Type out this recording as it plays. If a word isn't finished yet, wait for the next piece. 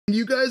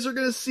You guys are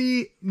gonna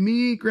see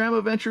me, Grandma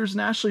Ventures,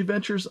 and Ashley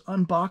Ventures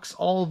unbox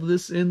all of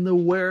this in the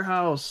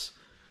warehouse.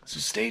 So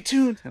stay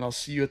tuned, and I'll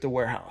see you at the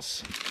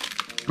warehouse.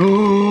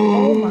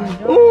 Oh my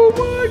god! Oh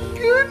my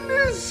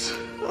goodness!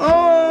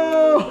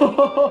 Oh!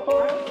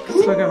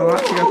 Still got a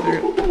lot to go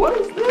through. What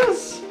is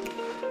this?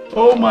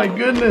 Oh my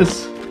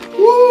goodness!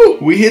 Woo!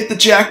 We hit the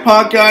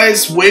jackpot,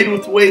 guys. Wade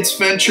with Wade's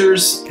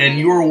Ventures, and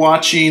you are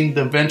watching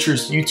the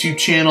Ventures YouTube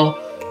channel,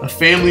 a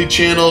family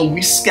channel.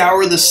 We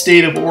scour the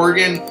state of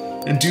Oregon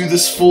and do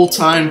this full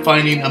time,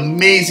 finding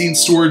amazing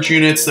storage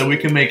units that we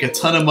can make a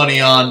ton of money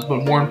on,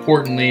 but more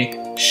importantly,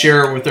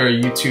 share it with our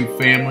YouTube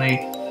family.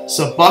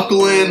 So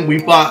buckle in.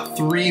 We bought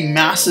 3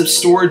 massive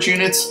storage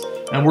units,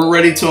 and we're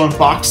ready to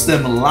unbox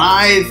them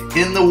live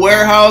in the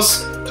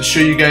warehouse to show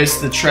you guys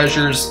the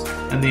treasures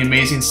and the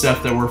amazing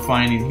stuff that we're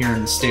finding here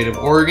in the state of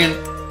Oregon.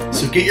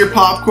 So get your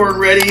popcorn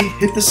ready,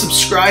 hit the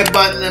subscribe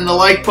button and the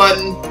like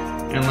button,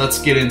 and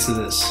let's get into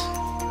this.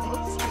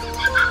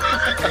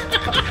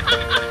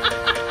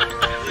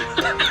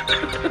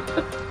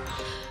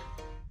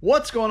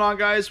 What's going on,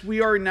 guys?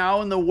 We are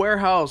now in the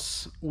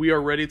warehouse. We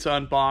are ready to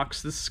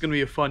unbox. This is going to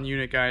be a fun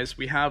unit, guys.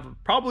 We have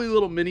probably a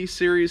little mini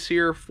series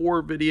here,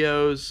 4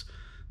 videos,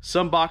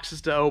 some boxes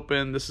to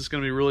open. This is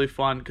going to be really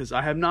fun because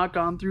I have not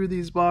gone through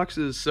these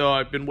boxes, so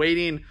I've been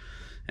waiting,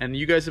 and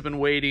you guys have been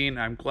waiting.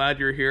 I'm glad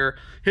you're here.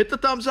 Hit the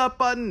thumbs up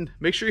button.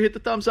 Make sure you hit the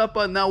thumbs up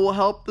button. That will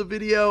help the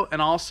video.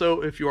 And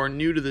also, if you are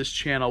new to this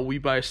channel, we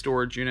buy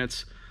storage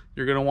units.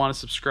 You're going to want to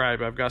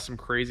subscribe. I've got some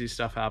crazy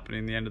stuff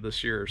happening at the end of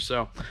this year.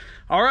 So,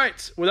 all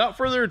right, without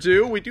further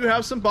ado, we do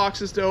have some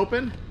boxes to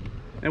open.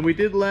 And we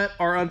did let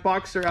our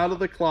unboxer out of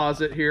the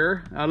closet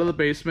here, out of the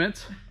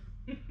basement.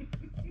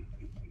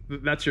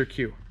 That's your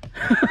cue.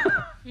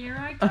 Here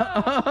I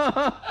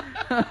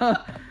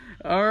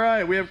go. All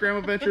right, we have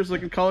Grandma Ventures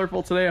looking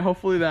colorful today.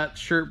 Hopefully that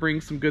shirt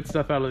brings some good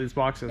stuff out of these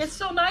boxes. It's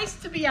so nice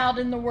to be out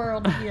in the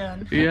world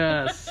again.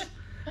 Yes.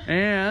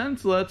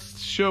 And let's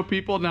show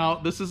people now.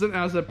 This isn't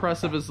as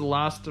impressive as the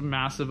last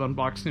massive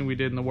unboxing we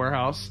did in the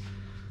warehouse.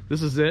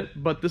 This is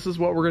it, but this is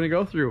what we're going to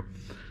go through.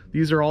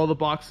 These are all the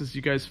boxes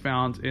you guys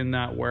found in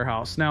that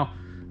warehouse now,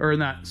 or in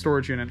that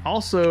storage unit.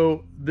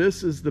 Also,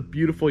 this is the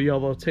beautiful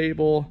yellow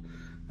table.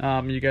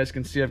 You guys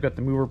can see I've got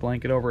the mover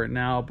blanket over it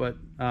now, but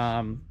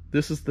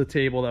this is the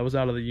table that was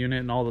out of the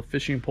unit, and all the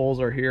fishing poles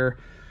are here.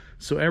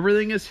 So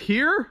everything is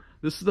here.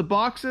 This is the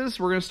boxes.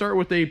 We're going to start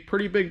with a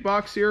pretty big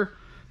box here.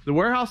 The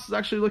warehouse is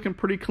actually looking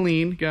pretty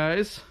clean,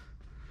 guys.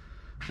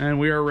 And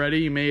we are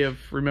ready. You may have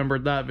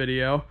remembered that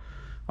video.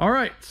 All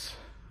right.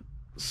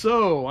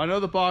 So, I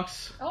know the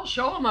box... Oh,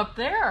 show them up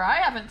there.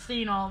 I haven't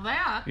seen all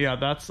that. Yeah,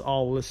 that's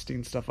all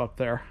listing stuff up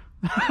there.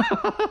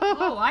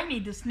 Oh, I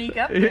need to sneak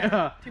up there.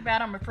 Yeah. Too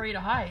bad I'm afraid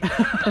of heights.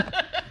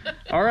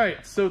 All right.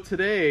 So,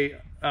 today,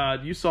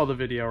 you saw the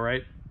video,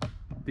 right?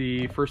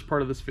 The first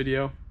part of this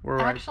video?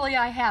 Actually,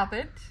 I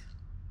haven't.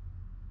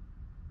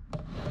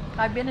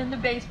 I've been in the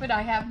basement.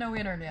 I have no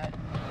internet.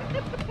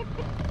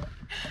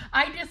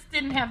 I just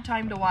didn't have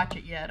time to watch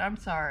it yet. I'm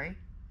sorry.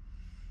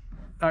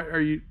 Are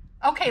you...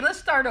 Okay, let's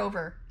start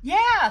over.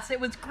 Yes, it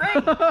was great.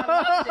 I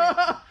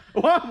loved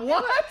it.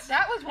 What?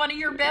 That was one of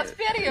your best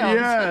videos.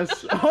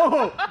 Yes.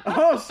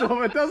 Oh,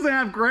 so if it doesn't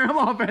have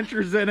Grandma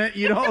Ventures in it,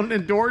 you don't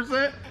endorse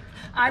it?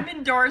 I'm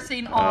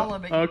endorsing all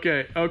of it.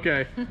 Okay.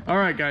 All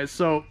right, guys.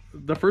 So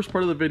the first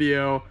part of the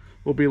video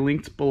will be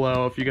linked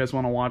below if you guys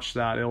want to watch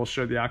that. It will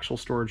show the actual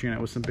storage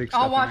unit with some big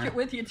stuff. I'll watch it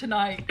with you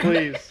tonight.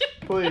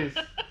 Please.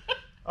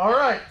 All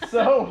right,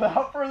 so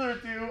without further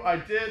ado, I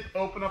did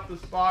open up this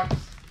box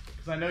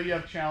because I know you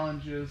have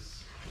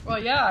challenges.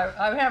 Well, yeah,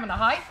 I'm having a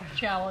height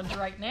challenge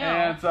right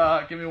now.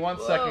 And give me one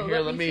second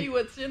here. Let me see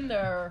what's in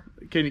there.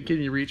 Can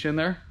you reach in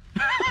there?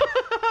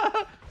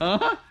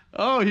 Huh?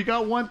 Oh, you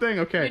got one thing.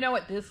 Okay. You know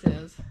what this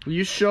is.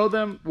 You show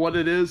them what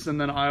it is, and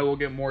then I will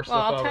get more stuff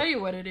out. Well, I'll tell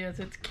you what it is.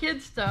 It's kid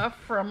stuff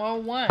from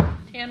 01.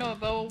 10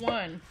 of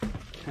 01.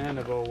 10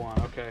 of 01,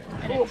 okay.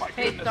 And it's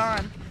taped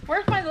on.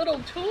 Where's my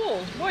little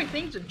tools? Boy,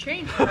 things have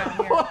changed around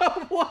here.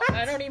 What?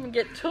 I don't even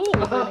get tools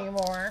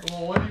anymore.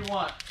 Well, what do you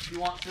want? Do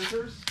you want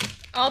scissors?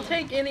 I'll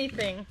take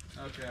anything.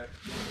 Okay.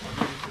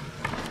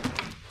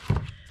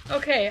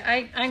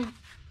 Okay, I'm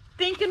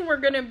thinking we're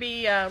going to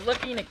be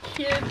looking at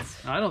kids.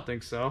 I don't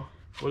think so.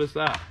 What is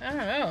that? I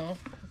don't know.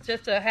 It's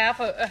just a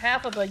half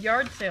of a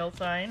yard sale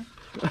sign.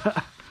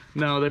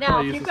 No, they now,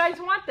 probably if use you guys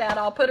want that,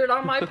 I'll put it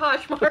on my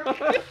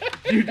Poshmark.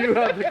 You do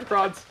have the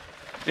crods.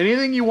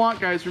 Anything you want,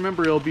 guys,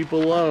 remember, it'll be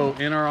below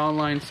in our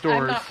online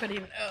stores. I'm not putting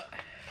it up.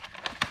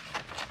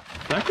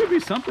 That could be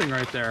something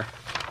right there.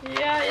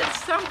 Yeah,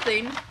 it's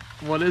something.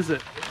 What is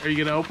it? Are you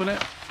going to open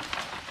it?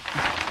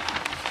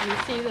 You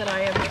see that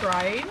I am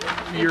trying?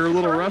 You're a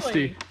little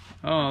rusty.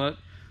 Oh, that...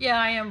 Yeah,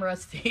 I am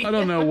rusty. I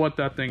don't know what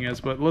that thing is,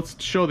 but let's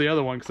show the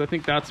other one, because I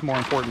think that's more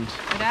important.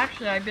 But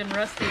actually, I've been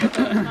rusty the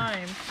whole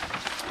time.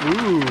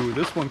 Ooh,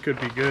 this one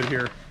could be good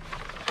here.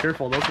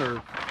 Careful, those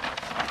are...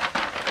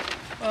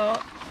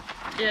 Well,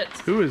 it's...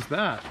 Who is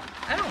that?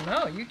 I don't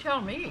know, you tell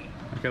me.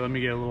 Okay, let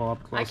me get a little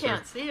up closer. I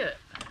can't see it.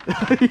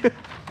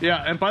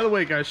 Yeah, and by the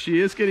way, guys, she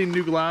is getting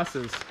new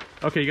glasses.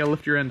 Okay, you gotta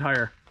lift your end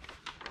higher.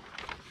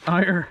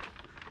 Higher.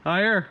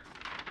 Higher.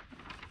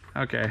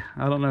 Okay,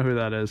 I don't know who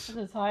that is. It's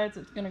as high as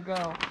it's gonna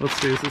go. Let's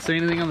see, does it say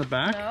anything on the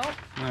back?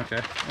 No.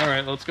 Okay. All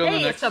right, let's go to the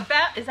Hey, next. it's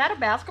is that a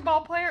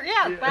basketball player?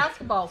 Yeah, it's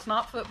basketball. It's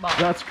not football.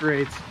 That's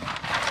great.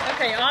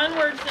 Okay,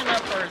 onwards and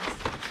upwards.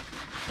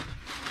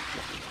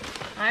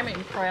 I'm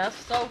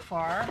impressed so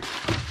far.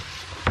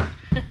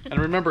 And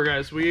remember,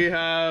 guys, we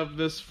have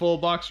this full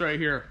box right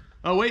here.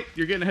 Oh, wait,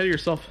 you're getting ahead of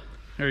yourself.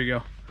 There you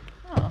go.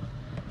 Oh.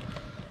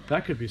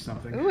 That could be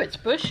something. Ooh, it's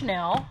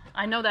Bushnell.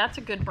 I know that's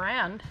a good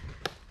brand.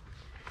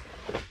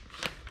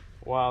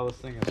 Wow, this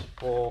thing is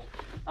full.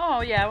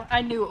 Oh, yeah,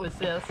 I knew it was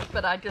this,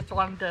 but I just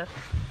wanted to,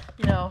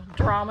 you know,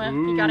 drama.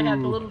 Ooh. You gotta have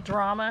a little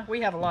drama.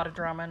 We have a lot of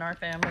drama in our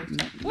family.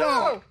 So.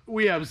 No,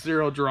 we have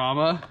zero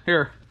drama.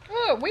 Here.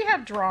 Oh, we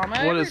have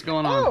drama. What is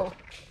going on? Oh,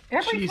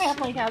 every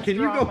family has Can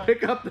drama. you go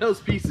pick up those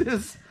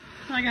pieces?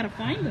 I gotta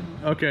find them.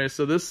 Okay,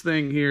 so this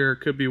thing here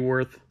could be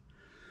worth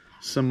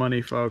some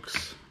money,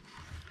 folks.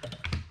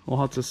 We'll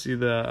have to see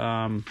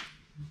the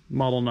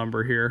model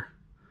number here.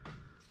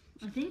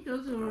 I think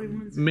those are the only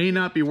ones. May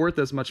not be worth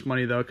as much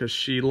money though, because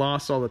she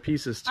lost all the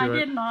pieces to it. I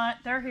did not.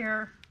 They're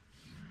here.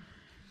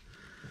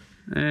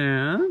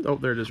 And oh,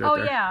 there it is right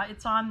there. Oh yeah,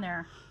 it's on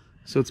there.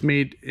 So it's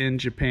made in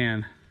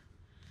Japan.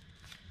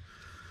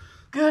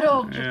 Good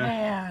old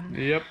Japan.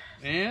 Yep,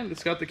 and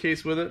it's got the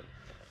case with it.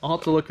 I'll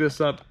have to look this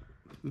up.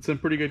 It's in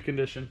pretty good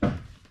condition.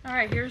 All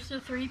right, here's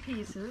the 3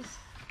 pieces.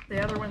 The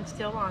other one's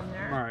still on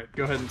there. All right,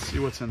 go ahead and see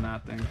what's in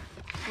that thing.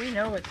 We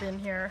know what's in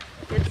here.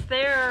 It's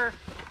there.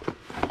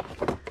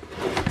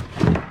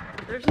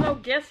 There's no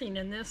guessing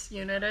in this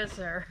unit, is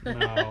there?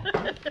 No.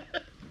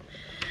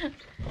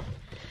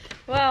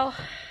 Well.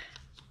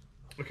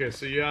 Okay,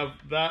 so you have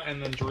that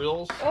and then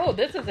drills. Oh,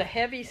 this is a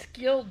heavy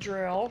skill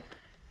drill.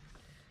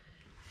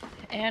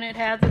 And it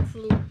has its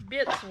little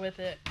bits with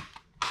it.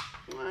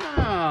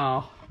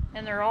 Wow.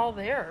 And they're all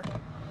there,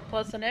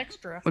 plus an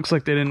extra. Looks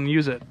like they didn't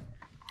use it.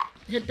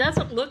 It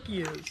doesn't look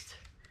used.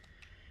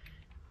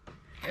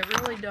 It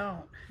really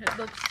don't. It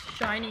looks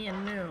shiny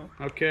and new.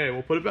 Okay,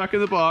 we'll put it back in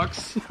the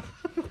box.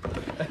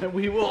 And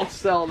we will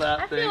sell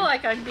that thing. I feel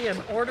like I'm being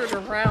ordered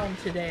around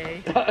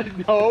today.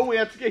 No, we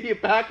have to get you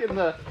back in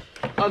the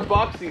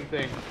unboxing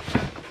thing.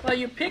 Well,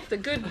 you picked a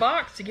good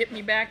box to get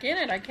me back in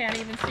it. I can't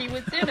even see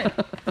what's in it.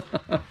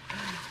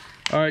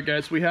 Alright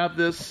guys, we have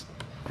this.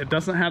 It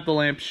doesn't have the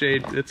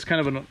lampshade. It's kind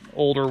of an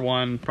older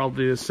one,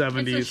 probably the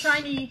 70s. It's a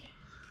shiny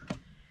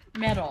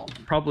metal.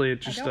 Probably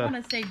just I don't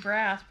want to say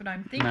brass, but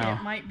I'm thinking No.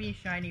 it might be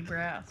shiny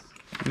brass.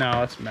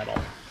 No, it's metal.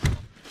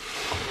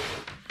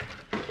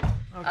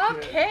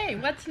 Okay,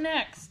 what's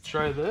next?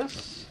 Try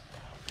this.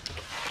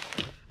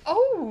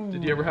 Oh!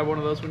 Did you ever have one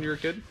of those when you were a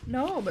kid?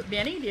 No, but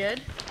Benny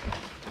did.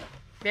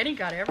 Benny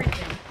got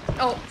everything.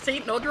 Oh,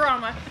 see, no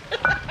drama.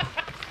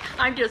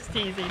 I'm just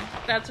teasing.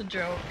 That's a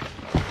joke.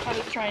 I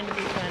was trying to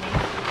be funny.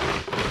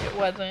 It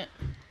wasn't.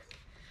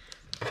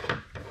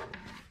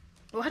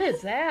 What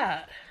is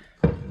that?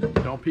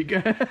 Don't peek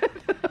ahead.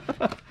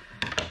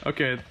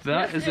 Okay,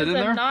 This is it in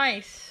there?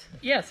 Nice.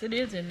 Yes, it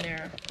is in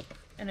there.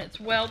 And it's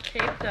well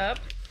taped up.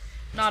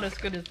 Not as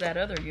good as that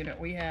other unit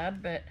we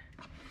had, but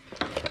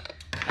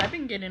I've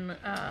been getting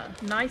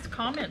nice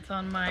comments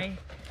on my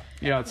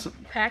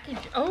package.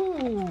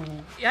 Oh,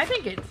 I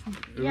think it's,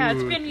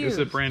 it's been used. Is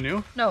it brand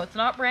new? No, it's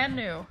not brand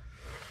new.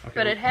 Okay,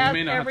 but it has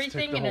may not have to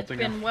everything take the and whole it's thing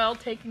been out. well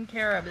taken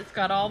care of. It's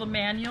got all the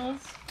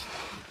manuals.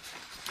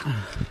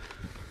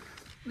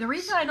 The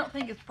reason I don't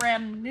think it's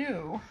brand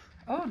new.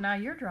 Oh, now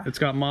you're driving. It's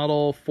got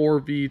model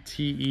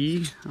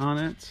 4VTE on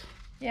it.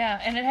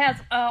 Yeah, and it has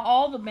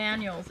all the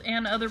manuals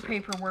and other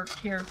paperwork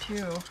here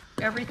too.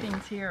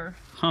 Everything's here.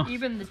 Huh.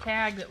 Even the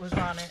tag that was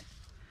on it.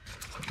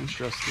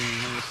 Interesting.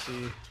 Let me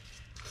see.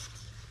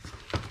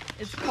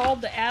 It's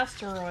called the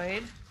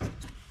Asteroid.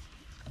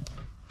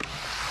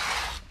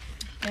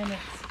 And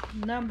it's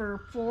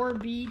number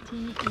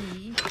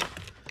 4VTE.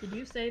 Did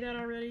you say that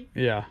already?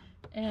 Yeah.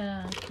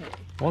 Okay.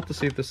 We'll have to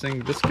see if this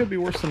could be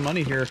worth some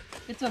money here.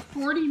 It's a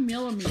 40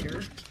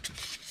 millimeter.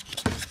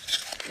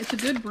 It's a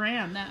good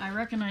brand. I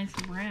recognize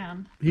the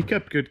brand. He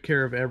kept good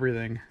care of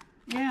everything.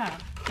 Yeah,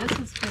 this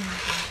has been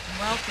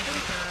well taken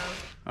care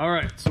of. All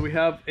right, so we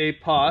have a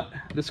pot.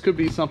 This could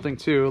be something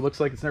too. It looks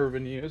like it's never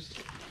been used.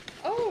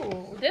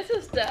 Oh, this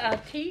is the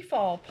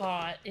T-fall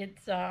pot.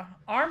 It's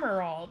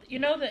Armor All. You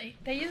know,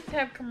 they used to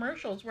have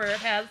commercials where it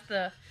has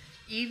the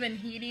even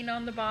heating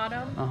on the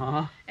bottom.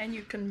 Uh-huh. And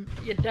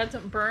it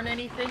doesn't burn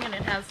anything and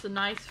it has the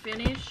nice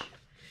finish.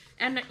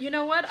 And you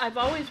know what? I've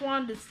always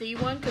wanted to see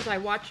one because I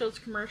watch those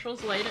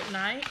commercials late at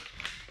night.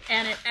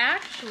 And it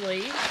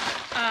actually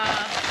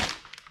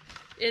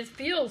it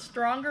feels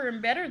stronger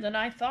and better than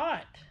I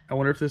thought. I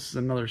wonder if this is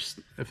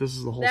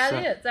the whole set.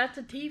 That is. That's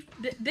a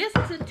this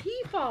is a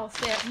T-fall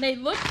set. And they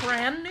look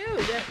brand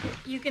new.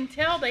 You can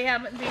tell they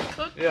haven't been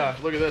cooked. Yeah,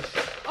 look at this.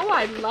 Oh,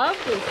 I love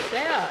this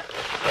set.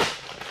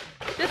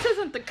 This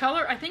isn't the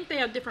color. I think they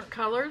have different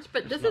colors,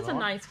 but this is a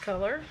nice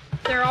color.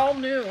 They're all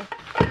new.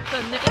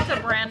 It's a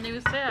brand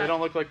new set. They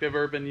don't look like they've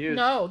ever been used.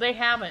 No, they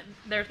haven't.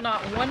 There's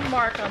not one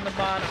mark on the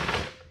bottom.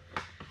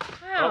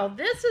 Wow,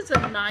 this is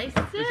a nice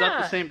set. Is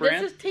that the same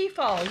brand? This is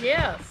Tefal,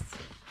 yes.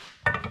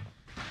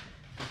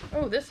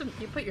 Oh, this is,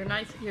 you put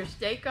your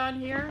steak on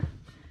here.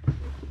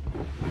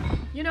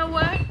 You know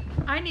what?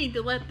 I need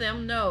to let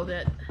them know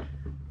that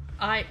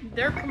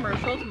their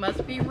commercials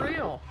must be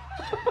real.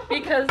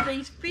 Because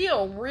these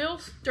feel real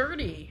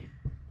sturdy.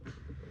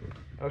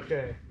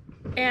 Okay.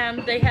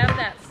 And they have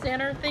that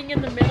center thing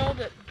in the middle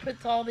that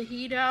puts all the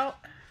heat out.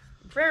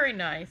 Very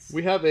nice.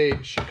 We have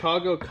a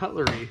Chicago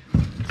cutlery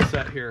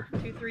set here.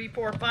 2, 3,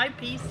 4,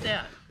 5-piece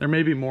set. There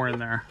may be more in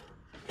there.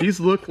 These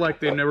look like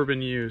they've never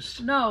been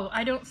used. No,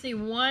 I don't see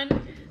one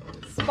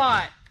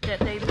spot that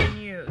they've been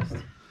used.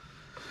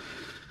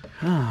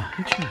 Ah,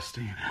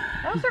 interesting.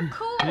 Those are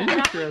cool.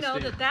 Now you know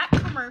that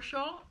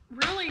commercial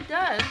really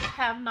does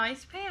have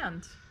nice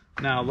pans.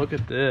 Now look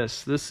at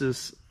this.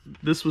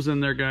 This was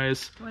in there,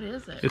 guys. What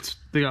is it?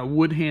 They got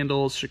wood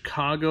handles,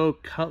 Chicago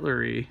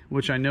cutlery,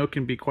 which I know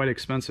can be quite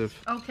expensive.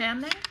 Oh,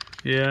 can they?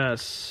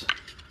 Yes.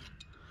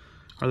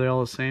 Are they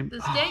all the same?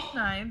 The steak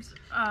knives,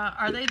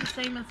 are they the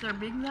same as their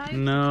big knives?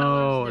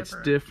 No, it's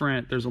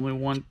different. There's only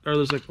one, or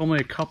there's like only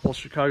a couple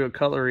Chicago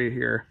cutlery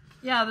here.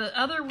 Yeah, the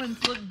other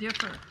ones look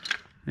different.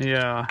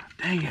 Yeah,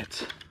 dang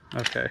it.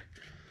 Okay.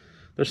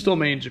 They're still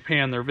made in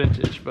Japan. They're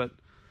vintage, but...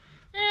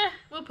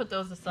 We'll put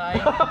those aside.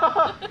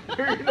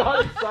 You're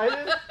not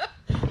excited?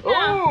 Yeah.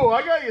 Oh,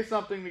 I got you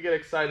something to get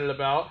excited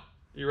about.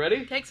 You ready?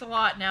 It takes a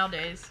lot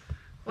nowadays.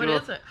 What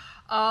is it?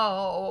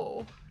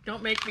 Oh,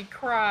 don't make me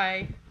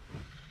cry.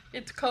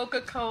 It's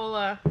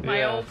Coca-Cola,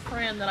 my old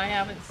friend that I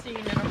haven't seen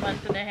in a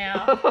month and a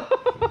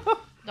half.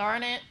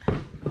 Darn it.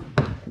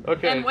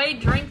 Okay. And Wade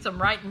drinks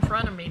them right in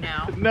front of me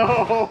now. No.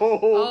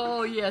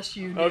 Oh, yes,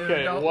 you do.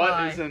 Okay, don't what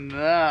lie. is in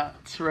that?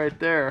 It's right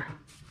there.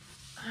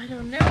 I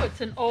don't know.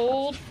 It's an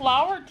old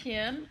flour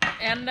tin.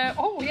 And,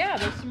 oh, yeah,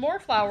 there's some more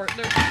flour.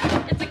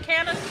 It's a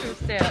canister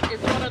set.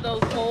 It's one of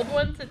those old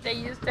ones that they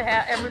used to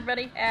have.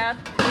 Everybody had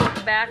with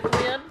the back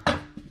lid.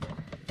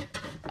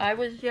 I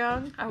was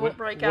young. I won't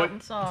break out in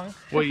song.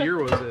 What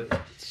year was it?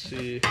 Let's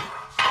see.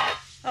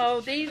 Oh,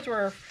 these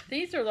are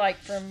like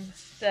from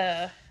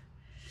the...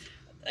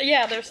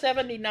 Yeah, they're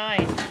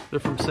 79. They're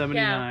from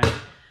 79. Yeah.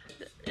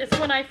 It's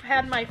when I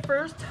had my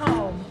first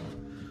home.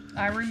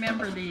 I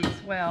remember these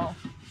well.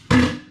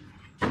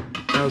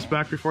 That was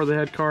back before they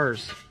had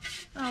cars.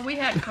 Oh, we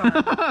had cars.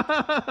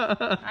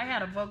 I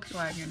had a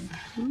Volkswagen.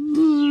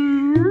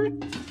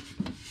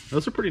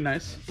 Those are pretty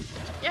nice.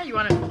 Yeah, you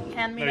want to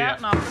hand me that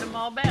and I'll put them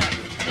all back.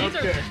 These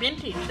are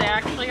vintage. They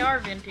actually are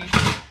vintage.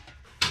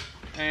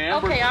 And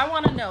okay, I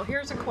want to know.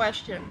 Here's a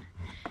question.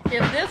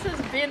 If this is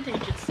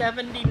vintage at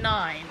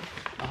 79,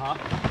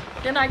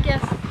 then I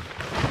guess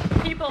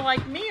people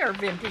like me are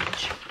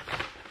vintage.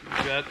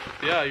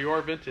 Yeah, you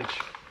are vintage.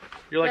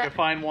 You're like a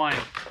fine wine.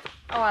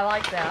 Oh, I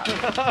like that.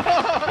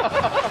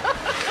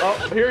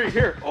 Oh,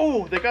 here.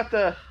 Oh, they got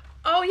the...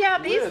 Oh, yeah,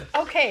 these... lids.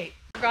 Okay.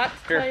 Forgot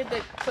to tell you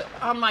that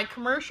on my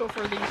commercial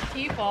for these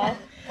Tefal,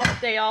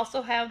 they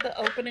also have the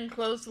open and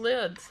closed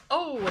lids.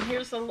 Oh, and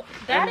here's a...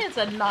 That is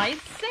a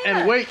nice set.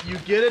 And wait, you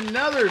get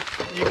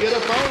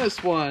a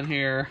bonus one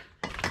here.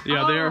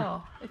 Yeah, they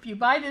are. If you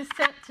buy this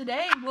set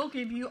today, we'll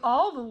give you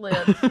all the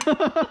lids.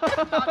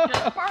 Not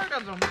just part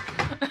of them.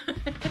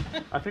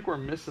 I think we're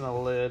missing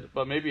a lid,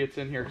 but maybe it's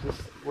in here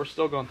because we're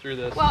still going through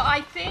this. Well,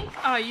 I think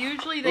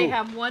usually they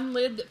have one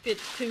lid that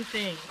fits two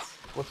things.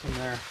 What's in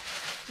there?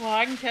 Well,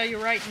 I can tell you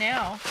right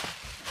now,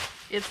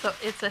 it's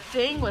a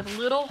thing with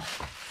little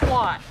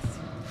slots.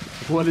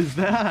 What is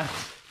that?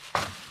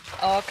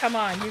 Oh, come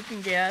on, you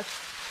can guess.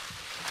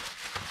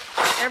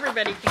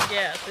 Everybody can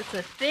guess. It's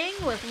a thing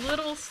with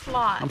little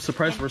slots. I'm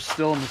surprised we're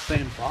still in the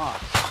same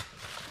box.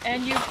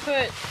 And you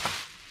put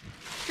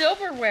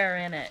silverware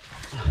in it.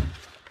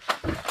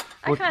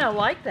 I kind of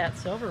like that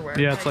silverware.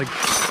 Yeah, it's like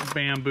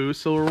bamboo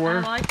silverware.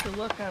 I like the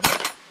look of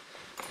it.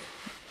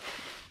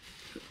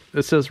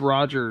 It says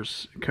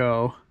Rogers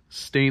Co.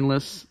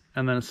 Stainless,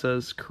 and then it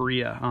says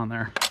Korea on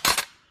there.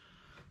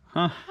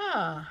 Huh.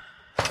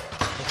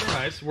 That's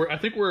nice. I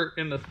think we're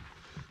in the...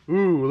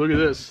 Ooh, look at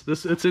this.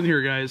 It's in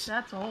here, guys.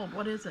 That's old.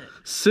 What is it?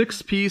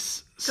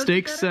 6-piece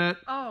steak set.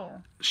 Oh.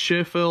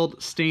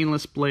 Sheffield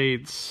stainless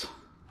blades.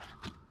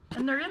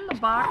 And they're in the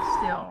box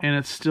still. And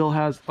it still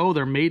has... Oh,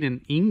 they're made in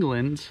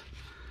England.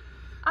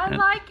 I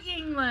like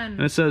England.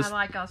 And it says... I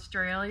like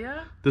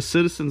Australia. The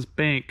Citizens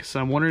Bank. So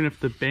I'm wondering if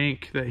the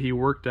bank that he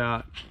worked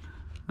at...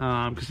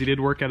 Because he did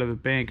work out of a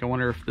bank. I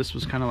wonder if this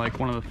was kind of like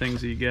one of the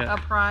things that you get. A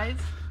prize?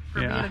 For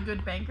being a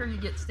good banker, you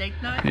get steak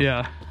knives?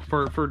 Yeah,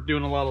 for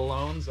doing a lot of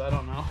loans, I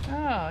don't know.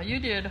 Oh, you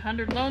did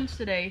 100 loans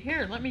today.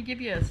 Here, let me give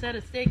you a set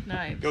of steak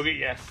knives. Go get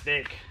you a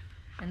steak.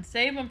 And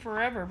save them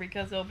forever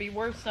because they'll be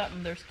worth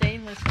something. They're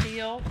stainless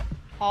steel,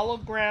 hollow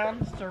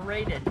ground,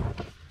 serrated.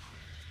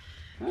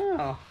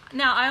 Oh.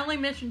 Now, I only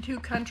mentioned 2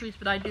 countries,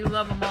 but I do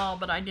love them all,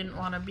 but I didn't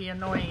want to be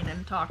annoying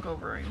and talk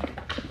over him.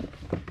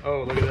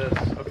 Oh, look at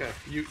this. Okay,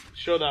 you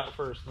show that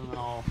first, and then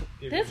I'll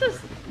give you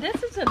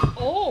This is an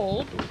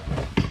old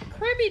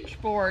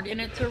cribbage board in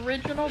its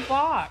original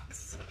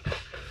box,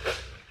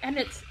 and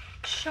it's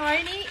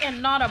shiny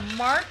and not a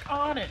mark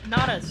on it,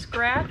 not a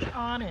scratch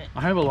on it.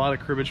 I have a lot of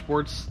cribbage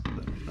boards.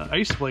 I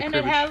used to play and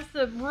cribbage. And it has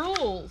the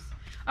rules.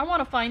 I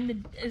want to find the.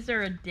 Is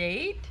there a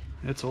date?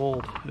 It's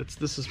old.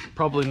 This is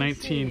probably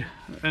 19.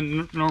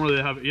 And normally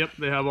they have. Yep,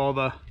 they have all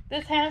the.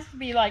 This has to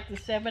be like the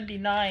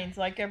 79s,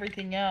 like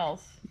everything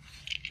else,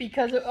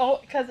 because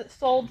it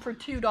sold for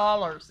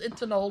 $2.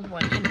 It's an old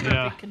one in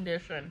perfect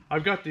condition.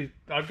 I've got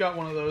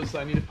one of those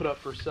I need to put up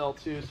for sale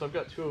too. So I've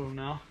got 2 of them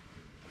now.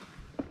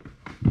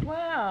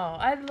 Wow,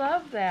 I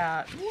love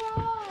that.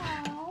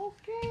 Wow.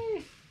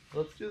 Okay.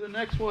 Let's do the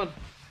next one.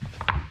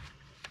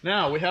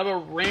 Now we have a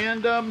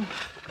random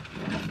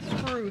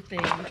screw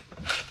thing.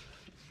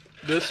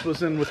 This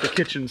was in with the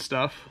kitchen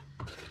stuff.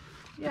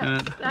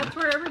 Yeah, that's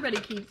where everybody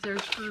keeps their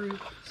screws,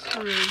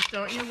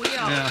 don't you?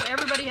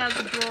 Everybody has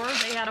a drawer.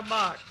 They had a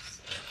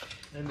box.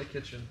 In the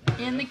kitchen.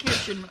 In the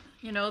kitchen.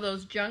 You know,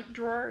 those junk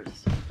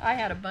drawers? I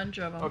had a bunch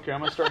of them. Okay,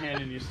 I'm going to start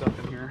handing you stuff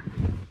in here.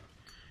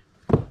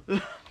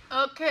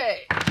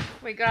 Okay,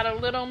 we got a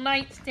little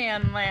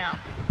nightstand lamp.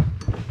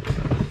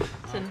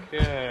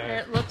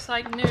 It looks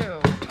like new.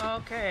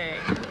 Okay.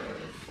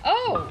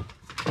 Oh,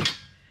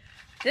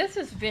 this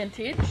is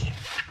vintage.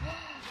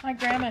 My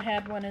grandma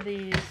had one of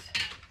these.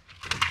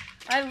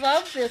 I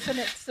love this, and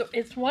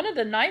it's one of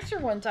the nicer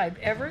ones I've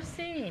ever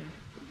seen.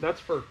 That's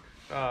for.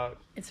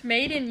 It's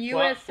made in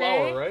USA.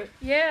 Flour, right?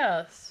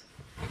 Yes.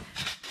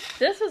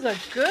 This is a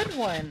good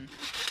one.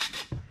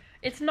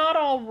 It's not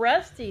all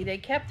rusty. They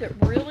kept it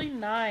really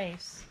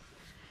nice.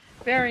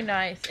 Very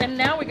nice. And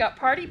now we got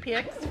party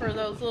picks for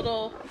those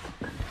little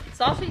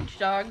sausage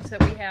dogs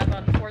that we have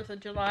on the 4th of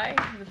July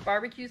with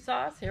barbecue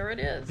sauce. Here it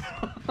is.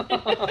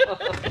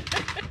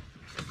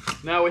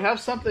 Now we have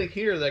something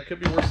here that could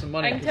be worth some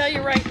money. I can tell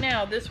you right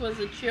now, this was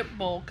a chip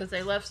bowl because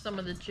they left some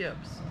of the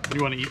chips.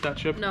 You want to eat that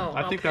chip? No.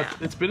 I think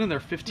it's been in there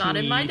 15 years. Not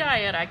in my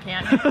diet. I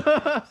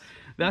can't.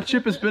 That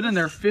chip has been in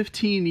there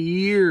 15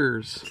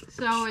 years.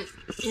 So it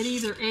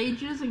either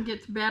ages and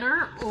gets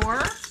better,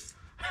 or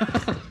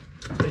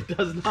it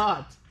does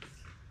not.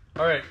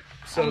 All right,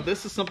 so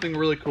this is something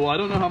really cool. I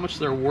don't know how much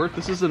they're worth.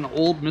 This is an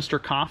old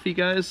Mr. Coffee,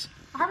 guys.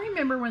 I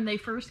remember when they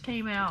first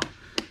came out.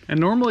 And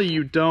normally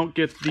you don't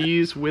get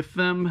these with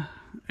them,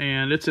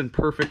 and it's in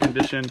perfect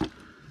condition.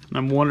 And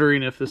I'm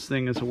wondering if this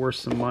thing is worth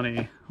some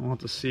money. I'll have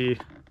to see.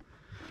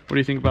 What do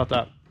you think about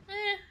that?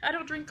 I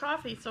don't drink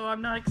coffee, so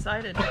I'm not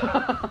excited.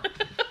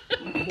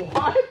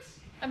 What?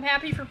 I'm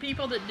happy for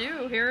people that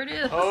do. Here it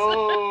is.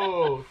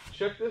 Oh,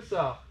 check this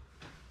out.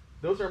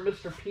 Those are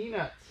Mr.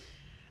 Peanuts.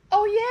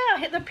 Oh,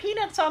 yeah. The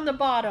peanuts on the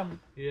bottom.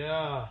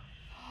 Yeah.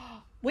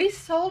 We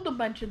sold a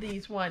bunch of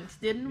these once,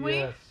 didn't we?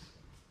 Yes.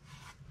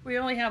 We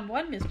only have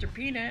one Mr.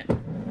 Peanut.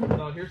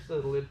 No, here's the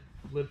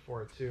lid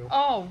for it, too.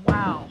 Oh,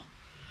 wow.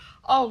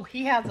 Oh,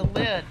 he has a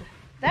lid.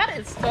 That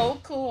is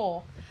so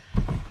cool.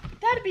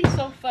 That'd be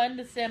so fun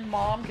to send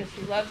Mom because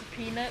she loves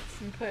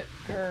peanuts and put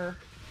her...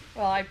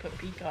 Well, I put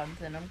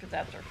pecans in them because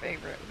that's her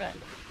favorite, but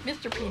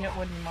Mr. Peanut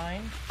wouldn't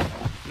mind.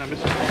 No,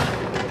 Mr.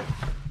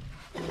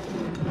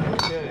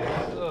 Peanut. Okay,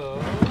 so...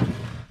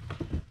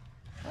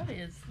 What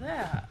is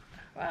that?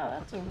 Wow,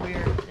 that's a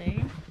weird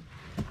thing.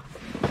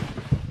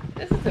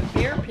 This is a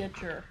beer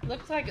pitcher.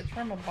 Looks like it's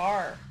from a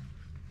bar.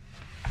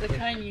 The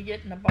kind you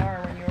get in a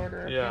bar when you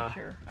order a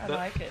pitcher. I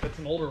like it. It's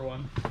an older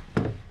one.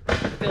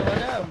 Fill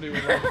it up. Somebody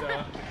would like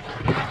that.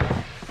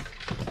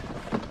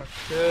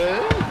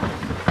 Okay.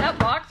 That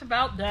box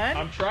about done?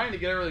 I'm trying to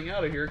get everything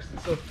out of here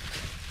because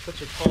it's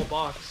such a tall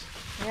box.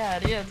 Yeah,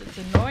 it is. It's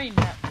annoying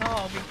that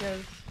tall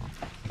because...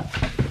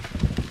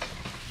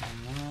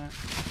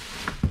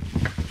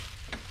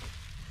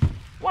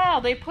 Wow,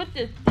 they put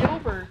this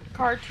Dilbert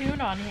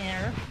cartoon on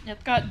here.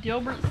 It's got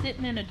Dilbert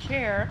sitting in a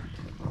chair.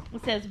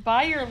 It says,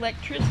 buy your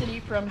electricity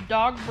from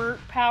Dogbert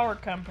Power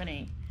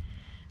Company.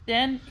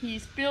 Then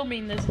he's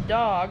filming this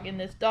dog, and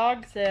this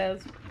dog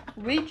says,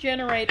 we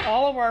generate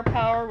all of our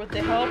power with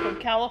the help of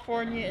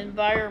California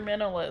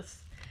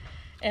environmentalists.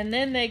 And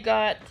then they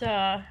got,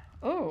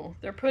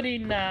 they're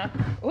putting,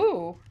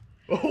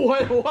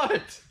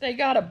 What? They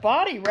got a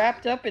body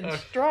wrapped up in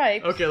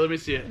stripes. Okay, let me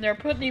see it. And they're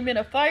putting him in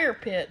a fire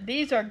pit.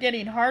 These are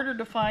getting harder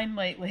to find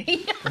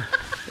lately.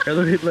 Here,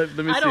 let me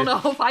see. I don't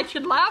know if I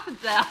should laugh at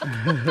that.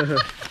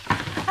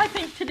 I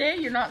think today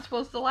you're not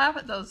supposed to laugh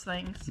at those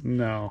things.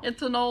 No.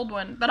 It's an old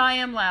one, but I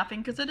am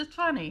laughing because it is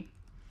funny.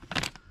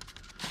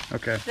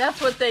 Okay. That's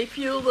what they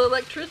fuel the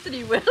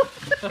electricity with.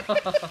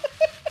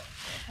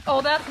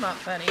 Oh, that's not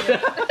funny.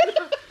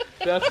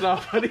 That's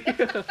not funny.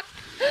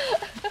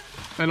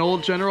 An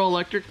old General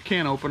Electric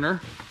can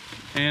opener,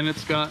 and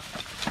it's got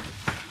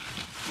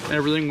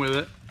everything with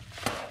it.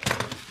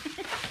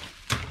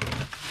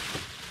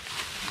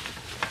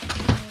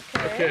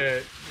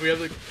 Okay, we have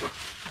the...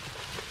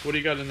 What do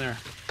you got in there?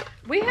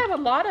 We have a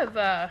lot of...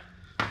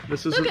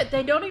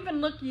 they don't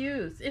even look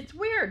used. It's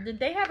weird. Did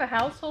they have a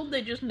household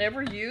they just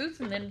never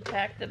used and then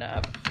packed it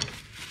up?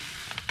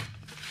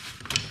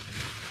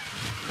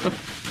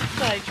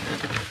 Like,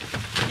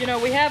 you know,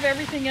 we have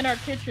everything in our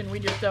kitchen, we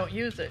just don't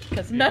use it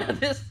because none of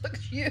this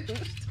looks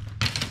used.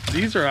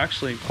 These are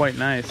actually quite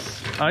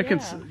nice.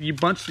 You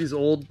bunch these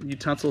old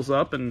utensils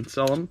up and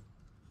sell them.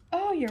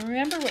 Oh, you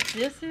remember what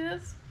this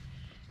is?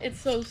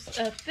 It's those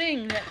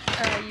thing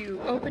that you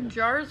open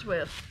jars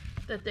with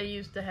that they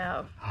used to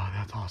have. Oh,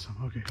 that's awesome.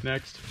 Okay,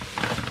 next.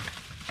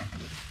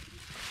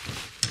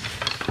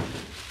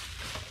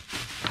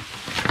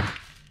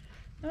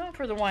 Oh,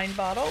 for the wine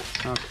bottles.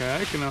 Okay,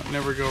 I can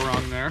never go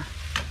wrong there.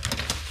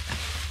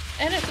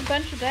 And it's a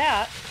bunch of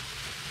that.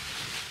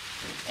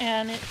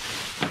 And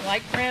it's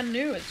like brand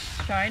new.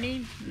 It's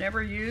shiny,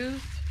 never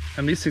used.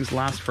 And these things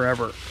last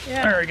forever.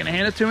 Yeah. Are you gonna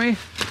hand it to me?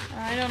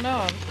 I don't know.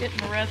 I'm getting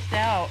the rest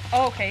out.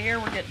 Oh, okay, here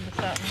we're getting to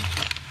something.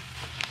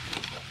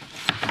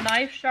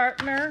 Knife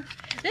sharpener.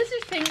 This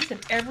is things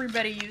that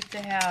everybody used to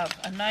have.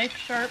 A knife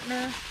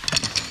sharpener.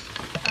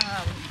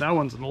 That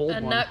one's an old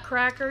one. A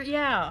nutcracker.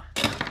 Yeah.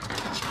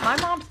 My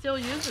mom still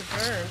uses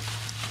hers.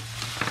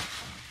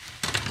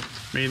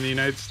 Made in the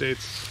United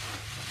States.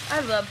 I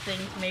love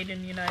things made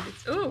in the United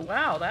States. Ooh,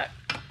 wow.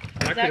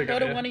 Does that go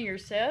to one of your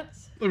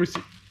sets? Let me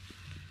see.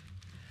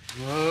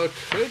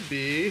 Could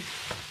be.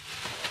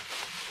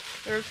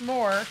 There's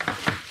more.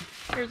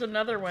 Here's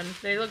another one.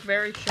 They look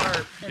very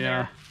sharp.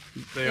 Yeah,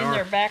 they are.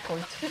 They're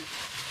backwards.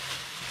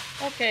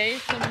 Okay,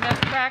 some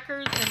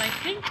nutcrackers, and I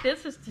think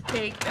this is to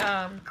take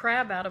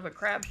crab out of a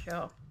crab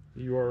shell.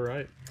 You are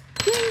right.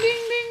 Ding, ding,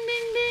 ding,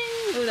 ding,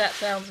 ding. Ooh, that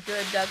sounds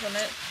good, doesn't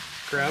it?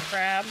 Crab?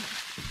 Crab.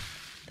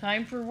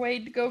 Time for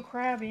Wade to go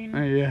crabbing.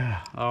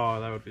 Yeah.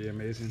 Oh, that would be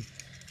amazing.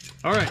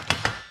 All right.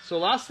 So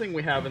last thing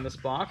we have in this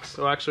box.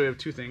 So actually, we have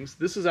two things.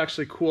 This is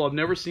actually cool. I've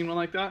never seen one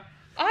like that.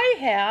 I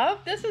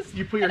have. This is.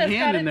 You put your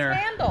hand in there.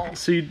 Handle.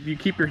 So you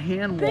keep your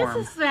hand warm.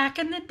 This is back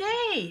in the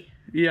day.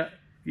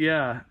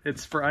 Yeah.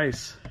 It's for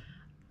ice.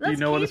 Do you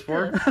know what it's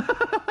for?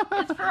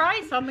 It's for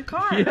ice on the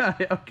car. Yeah,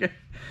 okay.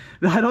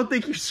 I don't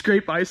think you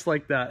scrape ice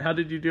like that. How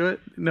did you do it?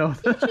 No.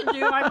 What you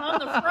do? I'm on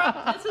the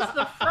front. This is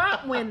the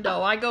front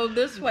window. I go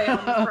this way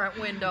on the front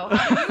window.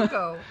 How do you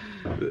go?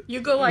 You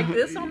go like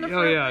this on the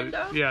front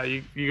window? Yeah,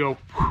 you go.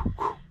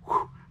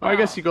 I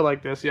guess you go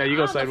like this. Yeah, you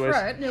go sideways. On the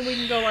front, and then we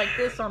can go like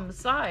this on the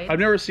side. I've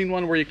never seen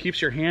one where it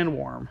keeps your hand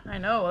warm. I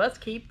know. Let's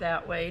keep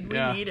that, Wade. We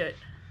need it.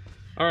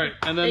 All right,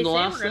 and then the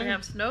last we're going to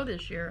have snow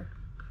this year.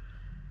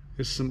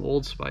 Is some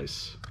Old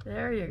Spice.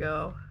 There you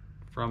go.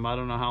 From I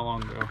don't know how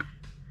long ago.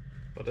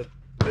 But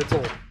it's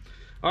old.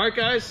 All right,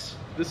 guys.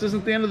 This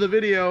isn't the end of the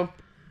video.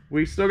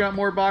 We still got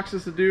more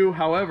boxes to do.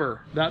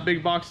 However, that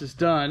big box is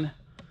done.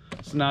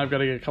 So now I've got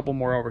to get a couple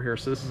more over here.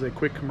 So this is a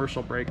quick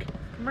commercial break.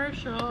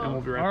 Commercial. And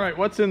we'll be right back. All right,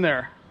 what's in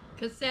there?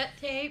 Cassette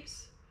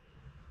tapes.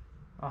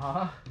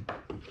 Uh-huh.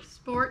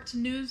 Sports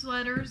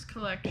newsletters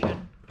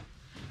collection.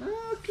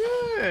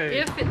 Okay.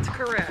 If it's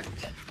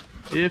correct.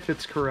 If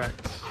it's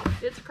correct.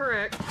 It's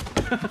correct.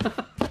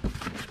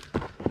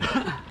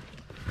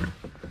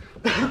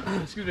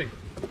 Excuse me.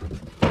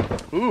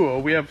 Ooh,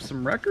 we have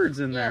some records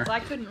in there. Yes,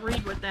 I couldn't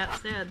read what that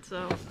said,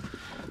 so.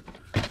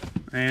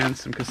 And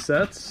some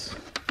cassettes.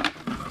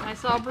 I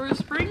saw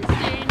Bruce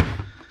Springsteen.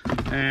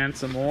 And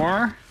some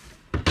more.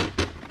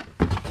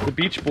 The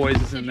Beach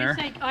Boys is in there.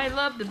 I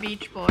love the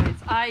Beach Boys.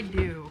 I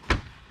do.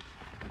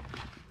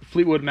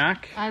 Fleetwood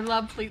Mac. I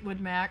love Fleetwood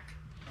Mac.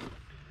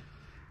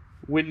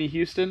 Whitney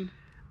Houston.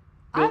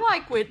 I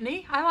like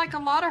Whitney. I like a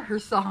lot of her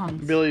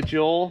songs. Billy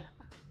Joel.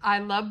 I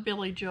love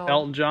Billy Joel.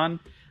 Elton John.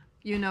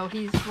 You know,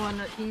 he's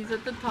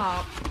at the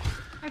top.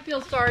 I feel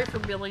sorry for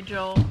Billy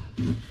Joel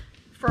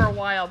for a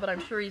while, but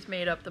I'm sure he's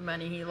made up the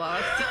money he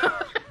lost.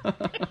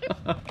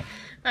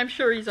 I'm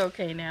sure he's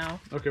okay now.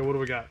 Okay, what do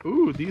we got?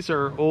 Ooh, these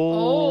are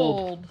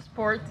old. Old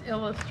Sports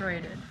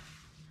Illustrated.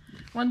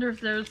 Wonder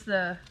if there's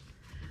the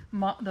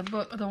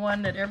book, the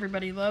one that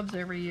everybody loves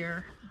every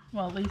year.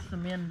 Well, at least the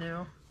men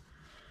do.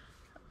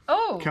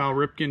 Oh! Cal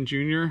Ripken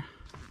Jr.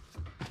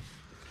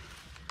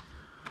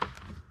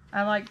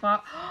 I like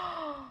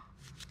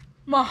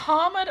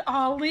Muhammad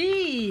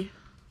Ali.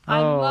 I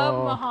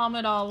love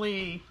Muhammad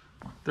Ali.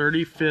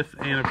 35th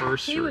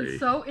anniversary. He was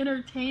so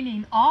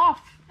entertaining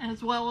off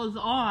as well as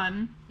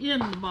on in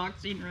the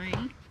boxing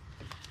ring.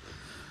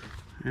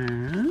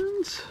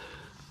 And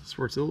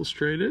Sports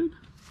Illustrated.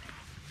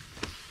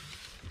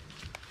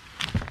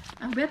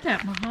 I bet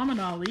that Muhammad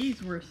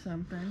Ali's worth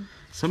something.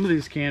 Some of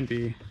these can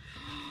be.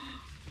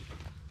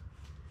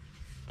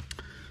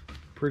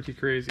 Pretty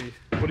crazy.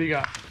 What do you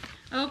got?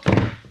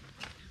 Okay.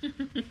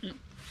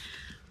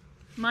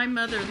 My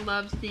mother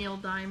loves Neil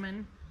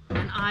Diamond,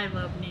 and I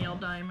love Neil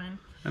Diamond.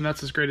 And that's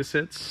his greatest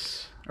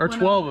hits? Or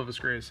 12 of his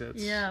greatest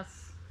hits.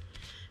 Yes.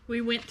 We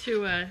went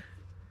to a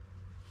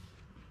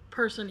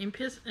person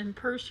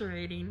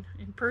impersonating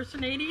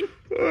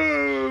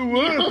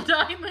Neil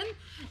Diamond,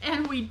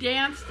 and we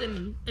danced,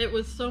 and it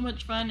was so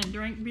much fun, and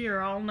drank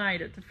beer all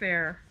night at the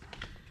fair.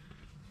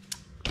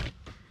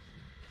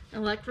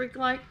 Electric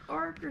Light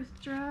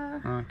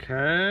Orchestra.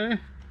 Okay.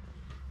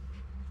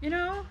 You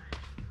know,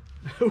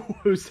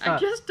 who's that? I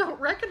just don't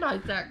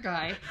recognize that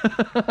guy.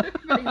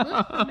 Everybody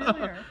looks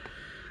familiar.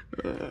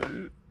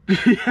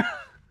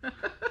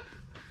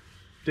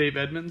 Dave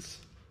Edmonds?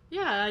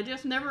 Yeah, I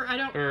just never, I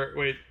don't. Or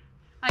wait.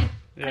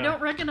 Yeah. I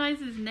don't recognize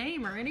his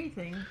name or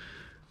anything.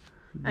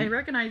 I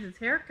recognize his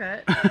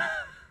haircut.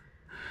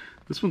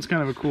 This one's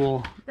kind of a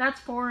cool... That's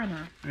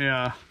Foreigner.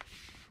 Yeah.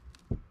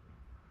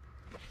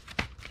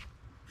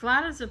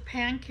 Flat as a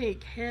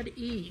pancake, head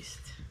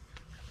east.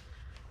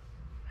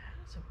 Flat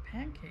as a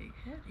pancake,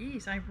 head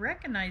east. I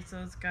recognize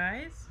those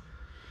guys.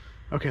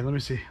 Okay, let me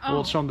see. Oh.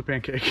 We'll show them the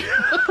pancake.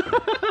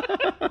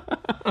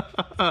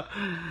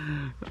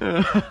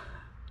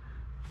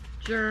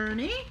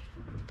 Journey.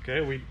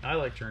 Okay, I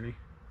like Journey.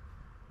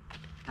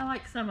 I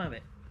like some of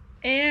it.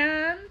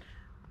 And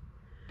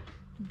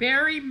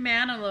Barry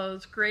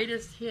Manilow's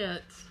greatest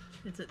hits.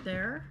 Is it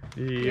there?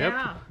 Yep.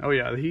 Yeah. Oh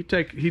yeah, he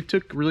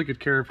took really good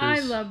care of his... I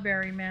love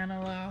Barry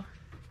Manilow.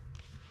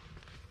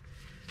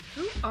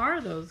 Who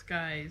are those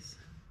guys?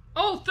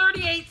 Oh,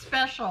 38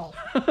 Special.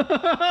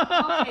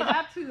 Okay,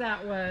 that's who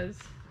that was.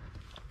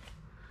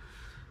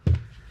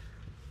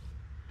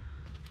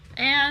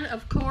 And,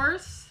 of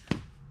course,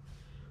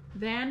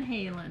 Van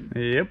Halen.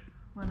 Yep.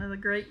 One of the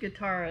great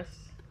guitarists.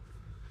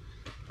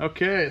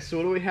 Okay, so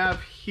what do we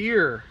have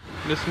here,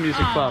 Miss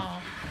Music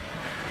Buff?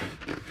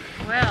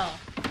 Well,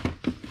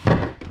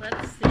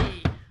 let's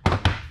see.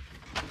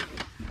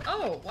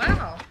 Oh,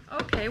 wow.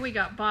 Okay, we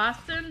got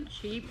Boston,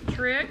 Cheap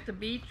Trick, The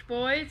Beach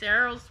Boys,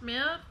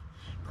 Aerosmith,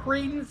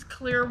 Creedence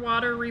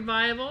Clearwater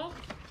Revival.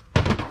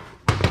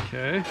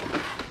 Okay.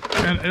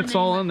 And it's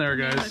all in there,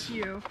 Name a guys.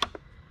 few.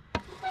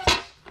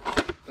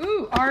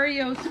 Ooh,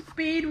 REO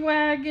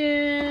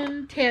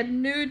Speedwagon, Ted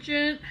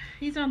Nugent.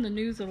 He's on the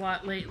news a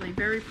lot lately.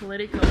 Very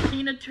political.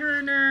 Tina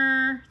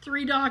Turner,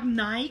 Three Dog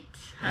Night.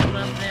 I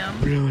love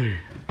them. Really?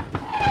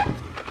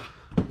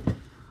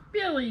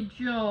 Billy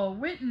Joel,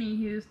 Whitney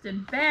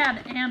Houston,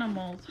 Bad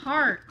Animals,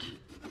 Heart.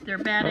 Their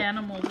Bad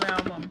Animals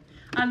album.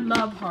 I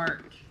love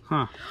Heart.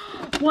 Huh.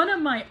 One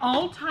of my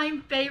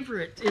all-time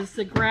favorites is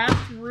the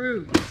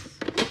Grassroots.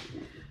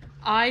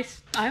 I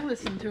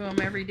listen to them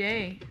every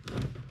day.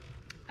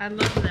 I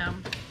love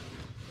them.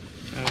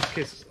 In this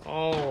case, it's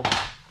all...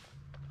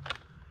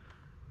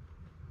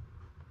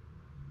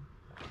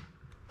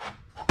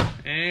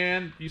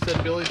 And you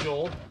said Billy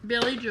Joel.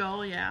 Billy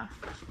Joel, yeah.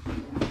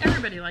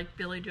 Everybody liked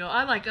Billy Joel.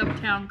 I like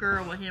Uptown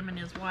Girl with him and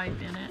his wife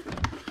in it.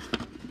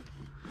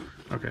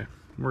 Okay,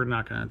 we're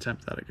not going to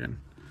attempt that again.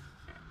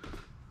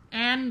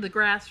 And the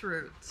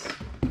Grassroots.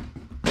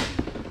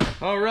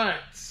 All right.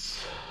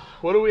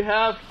 What do we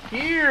have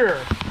here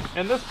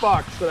in this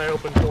box that I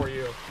opened for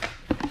you?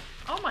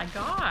 Oh my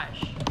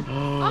gosh.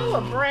 Oh,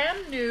 a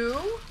brand new.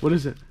 What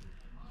is it?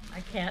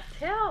 I can't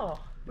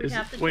tell. We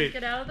have to take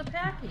it out of the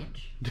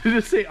package. Did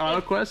it say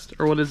AutoQuest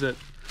or what is it?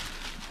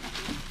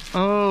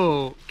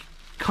 Oh,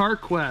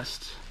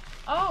 CarQuest.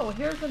 Oh,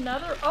 here's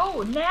another.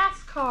 Oh,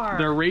 NASCAR.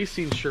 They're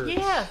racing shirts.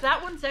 Yes,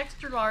 that one's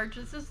extra large.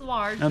 This is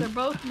large. They're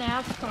both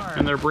NASCAR.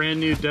 And they're brand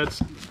new dead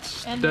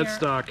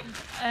stock.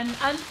 An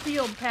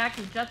unsealed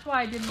package. That's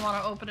why I didn't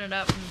want to open it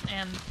up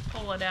and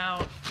pull it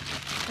out.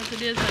 Because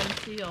it is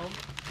unsealed.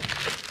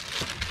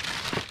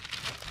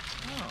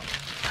 Oh.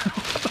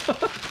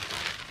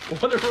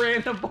 What a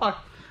random box.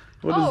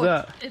 What is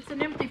that? It's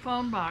an empty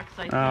phone box,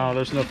 I think. Oh,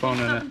 there's no phone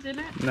in Something's in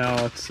it? No,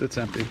 it's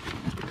empty.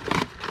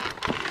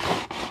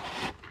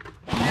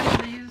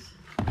 Remember these?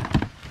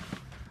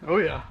 Oh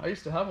yeah, I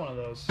used to have one of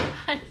those.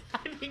 I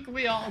think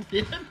we all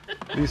did.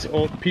 These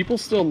old people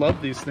still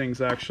love these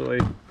things actually.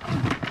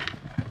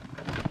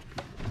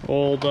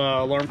 Old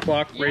alarm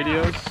clock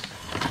radios.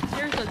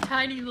 Here's a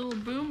tiny little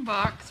boom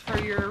box for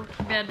your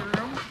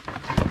bedroom.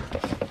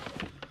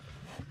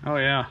 Oh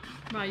yeah.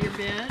 By your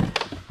bed.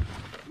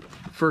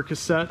 For a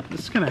cassette. This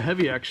is kind of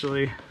heavy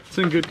actually. It's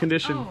in good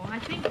condition. Oh, I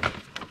think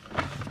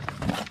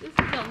this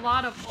is a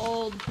lot of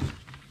old.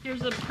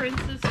 Here's a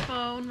Princess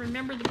phone.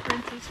 Remember the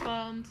Princess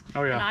phones?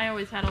 Oh yeah. And I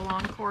always had a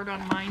long cord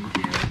on mine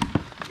too.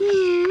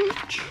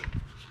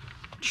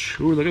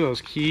 Ooh, look at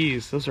those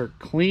keys. Those are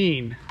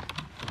clean.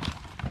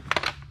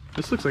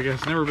 This looks like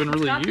it's never been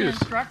really got used.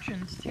 The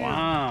instructions too.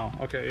 Wow.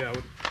 Okay, yeah.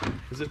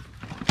 Is it?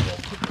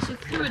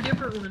 Let's do a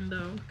different one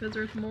though, because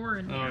there's more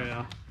in there. Oh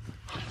yeah.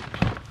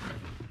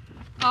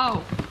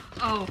 Oh,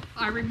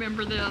 I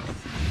remember this.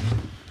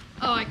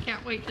 Oh, I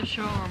can't wait to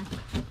show them.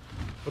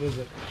 What is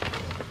it?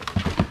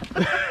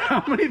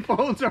 How many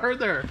phones are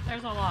there?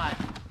 There's a lot.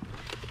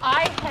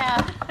 I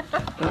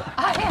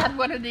had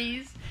one of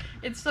these.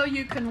 It's so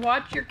you can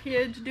watch your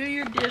kids, do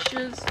your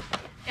dishes,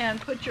 and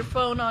put your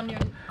phone on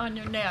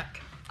your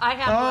neck. I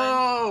have one.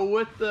 Oh,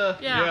 with the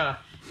yeah.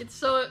 It's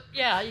so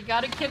you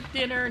got to cook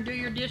dinner and do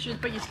your dishes,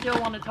 but you still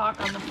want to talk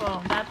on the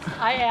phone.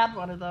 I had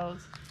one of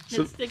those.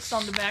 It sticks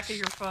on the back of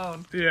your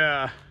phone.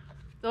 Yeah.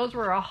 Those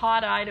were a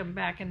hot item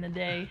back in the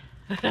day.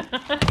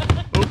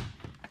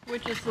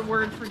 Which is the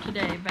word for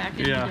today, back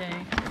in the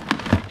day.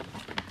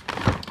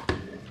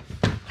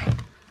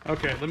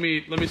 Okay, let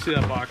me see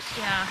that box.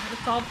 Yeah,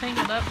 it's all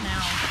painted up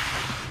now.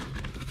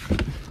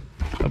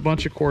 A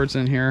bunch of cords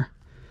in here.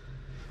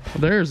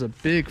 There's a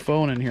big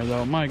phone in here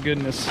though. My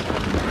goodness.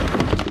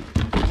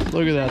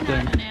 Look at that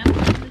thing.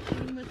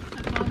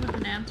 A phone with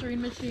an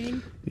answering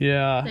machine.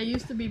 Yeah. They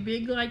used to be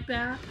big like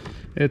that.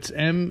 It's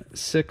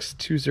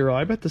M620.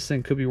 I bet this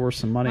thing could be worth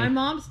some money. My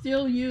mom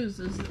still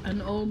uses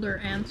an older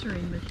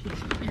answering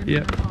machine.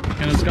 Yeah,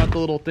 and it's got the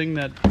little thing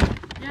that...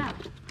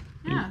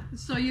 Yeah.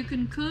 So you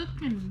can cook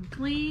and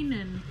clean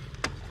and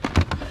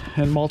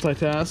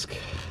multitask.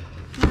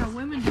 Yeah,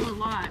 women do a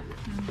lot.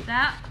 And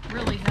that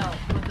really helps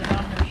with it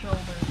on their shoulders.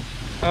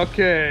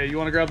 Okay, you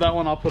want to grab that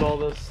one? I'll put all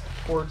this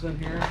cords in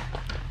here.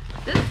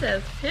 This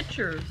says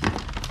pictures.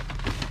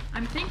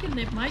 I'm thinking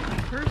it might be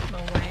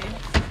personal, Wade.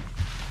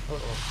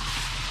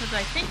 Because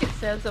I think it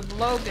says of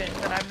Logan,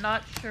 but I'm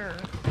not sure.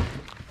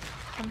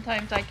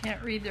 Sometimes I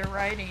can't read their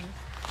writing.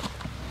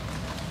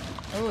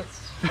 Oh, it's...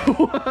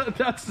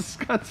 That's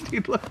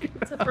disgusting looking.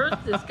 It's the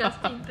first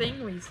disgusting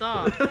thing we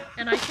saw.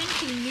 And I think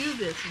he knew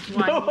this is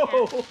why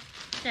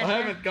he had...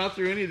 I haven't got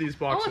through any of these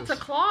boxes. Oh, it's a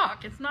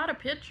clock. It's not a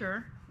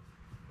picture.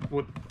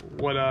 What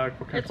kind of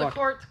clock? It's a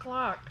quartz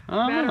clock.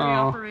 Oh.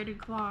 Battery-operated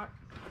clock.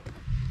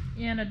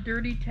 And a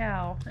dirty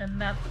towel,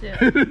 and that's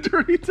it. A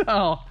dirty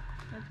towel.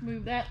 Let's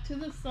move that to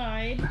the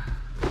side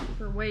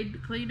for Wade to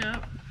clean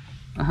up.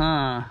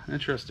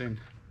 Interesting.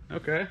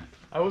 Okay.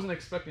 I wasn't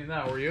expecting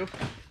that, were you?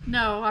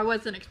 No, I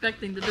wasn't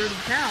expecting the dirty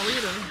towel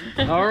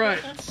either. All right,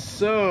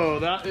 so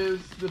that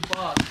is the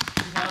box.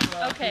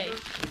 Okay,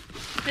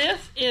 this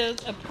is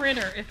a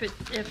printer if it's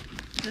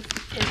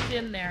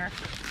in there.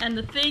 And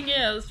the thing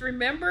is,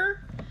 remember,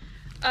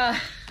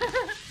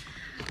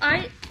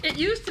 it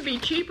used to be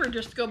cheaper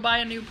just to go buy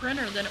a new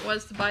printer than it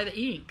was to buy the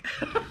ink.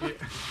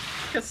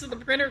 Because the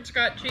printers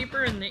got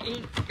cheaper and the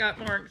ink got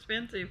more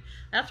expensive.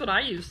 That's what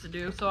I used to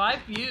do. So I've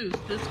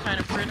used this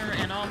kind of printer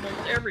and almost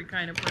every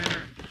kind of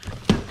printer.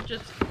 It's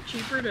just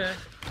cheaper to...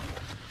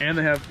 And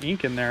they have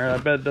ink in there. I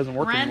bet it doesn't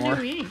work anymore.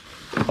 Brand new ink.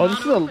 Oh, this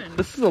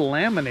is a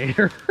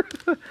laminator.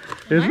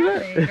 Isn't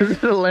it? Is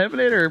it a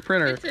laminator or a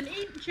printer? It's an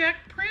inkjet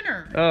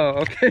printer. Oh,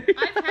 okay.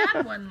 I've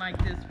had one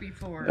like this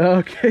before.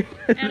 Okay.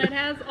 And it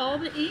has all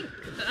the ink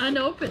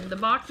unopened. The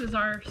boxes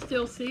are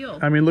still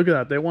sealed. I mean, look at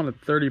that. They wanted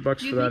 $30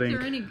 for that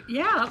ink.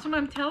 Yeah, that's what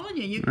I'm telling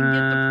you. You can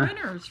get the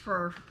printers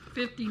for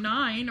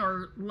 $59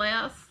 or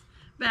less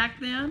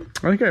back then.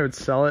 I think I would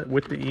sell it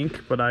with the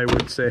ink, but I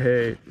would say,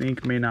 hey, the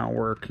ink may not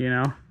work, you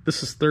know?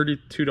 This is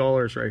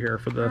 $32 right here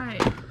for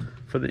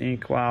the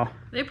ink. Wow.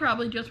 They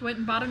probably just went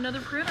and bought another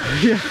printer.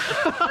 Yeah.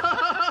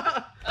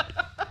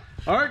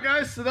 All right,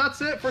 guys, so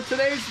that's it for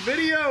today's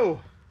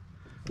video.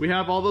 We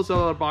have all those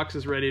other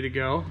boxes ready to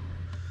go.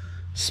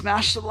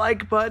 Smash the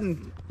like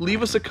button.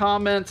 Leave us a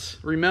comment.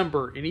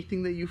 Remember,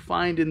 anything that you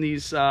find in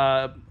these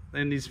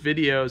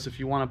videos, if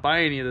you want to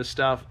buy any of this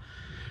stuff,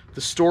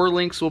 the store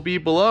links will be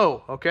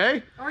below,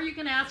 okay? Or you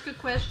can ask a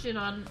question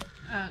on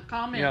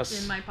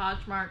comments in my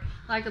Poshmark.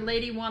 Like a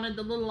lady wanted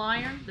the little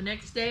iron. The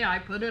next day, I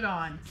put it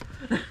on.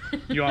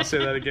 You want to say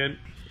that again?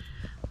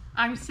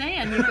 I'm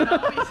saying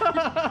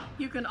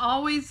you can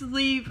always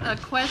leave a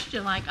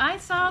question like, I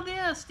saw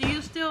this, do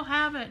you still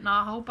have it? And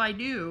I hope I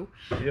do.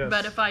 Yes.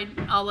 But if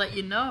I'll let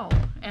you know,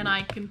 and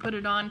I can put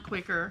it on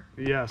quicker.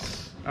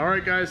 Yes. All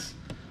right, guys.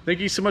 Thank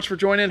you so much for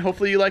joining.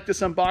 Hopefully you like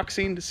this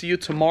unboxing. See you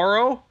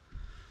tomorrow,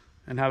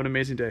 and have an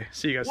amazing day.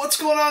 See you guys. What's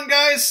going on,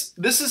 guys?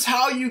 This is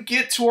how you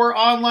get to our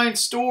online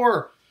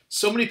store.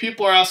 So many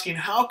people are asking,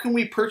 how can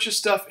we purchase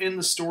stuff in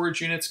the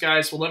storage units,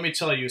 guys? Well, let me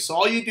tell you. So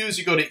all you do is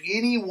you go to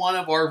any one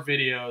of our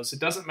videos. It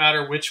doesn't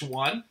matter which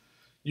one.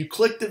 You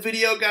click the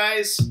video,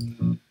 guys,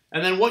 and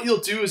then what you'll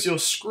do is you'll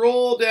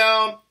scroll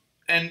down,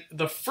 and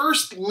the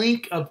first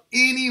link of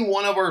any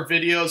one of our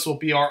videos will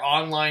be our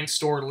online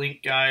store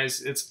link,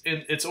 guys.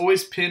 It's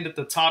always pinned at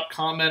the top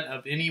comment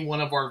of any one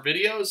of our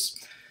videos.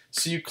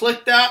 So you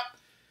click that,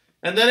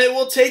 and then it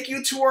will take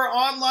you to our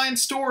online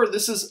store.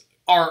 This is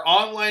our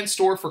online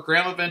store for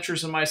Grandma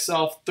Ventures and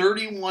myself.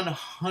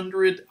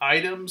 3,100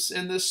 items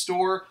in this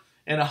store,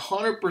 and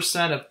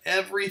 100% of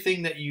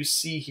everything that you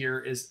see here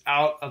is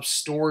out of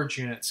storage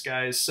units,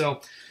 guys.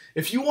 So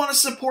if you want to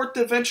support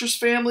the Ventures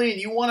family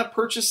and you want to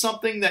purchase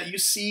something that you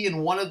see in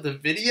one of the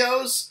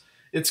videos,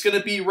 it's going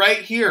to be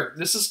right here.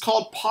 This is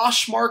called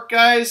Poshmark,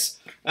 guys.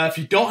 If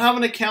you don't have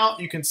an account,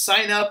 you can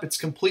sign up. It's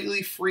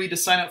completely free to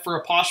sign up for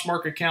a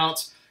Poshmark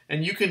account,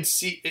 and you can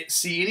see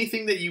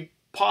anything that you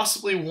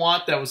possibly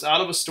want that was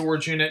out of a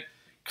storage unit.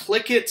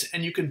 Click it,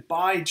 and you can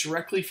buy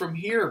directly from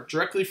here,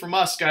 directly from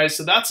us, guys.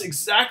 So that's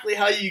exactly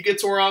how you get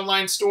to our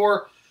online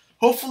store.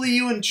 Hopefully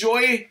you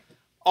enjoy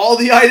all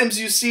the items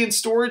you see in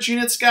storage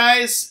units,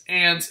 guys.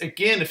 And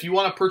again, if you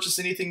want to purchase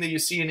anything that you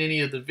see in any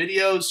of the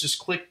videos, just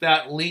click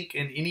that link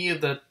in any of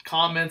the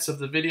comments of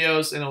the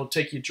videos, and it'll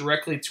take you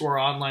directly to our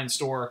online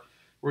store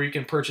where you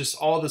can purchase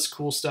all this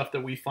cool stuff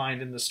that we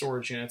find in the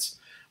storage units.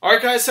 All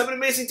right, guys, have an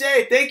amazing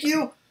day. Thank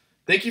you.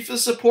 Thank you for the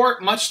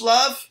support. Much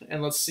love,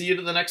 and let's see you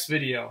in the next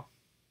video.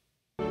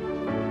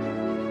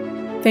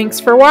 Thanks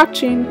for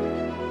watching.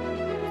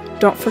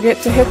 Don't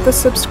forget to hit the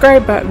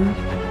subscribe button.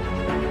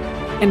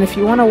 And if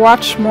you want to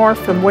watch more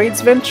from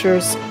Wade's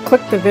Ventures,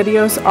 click the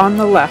videos on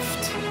the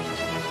left.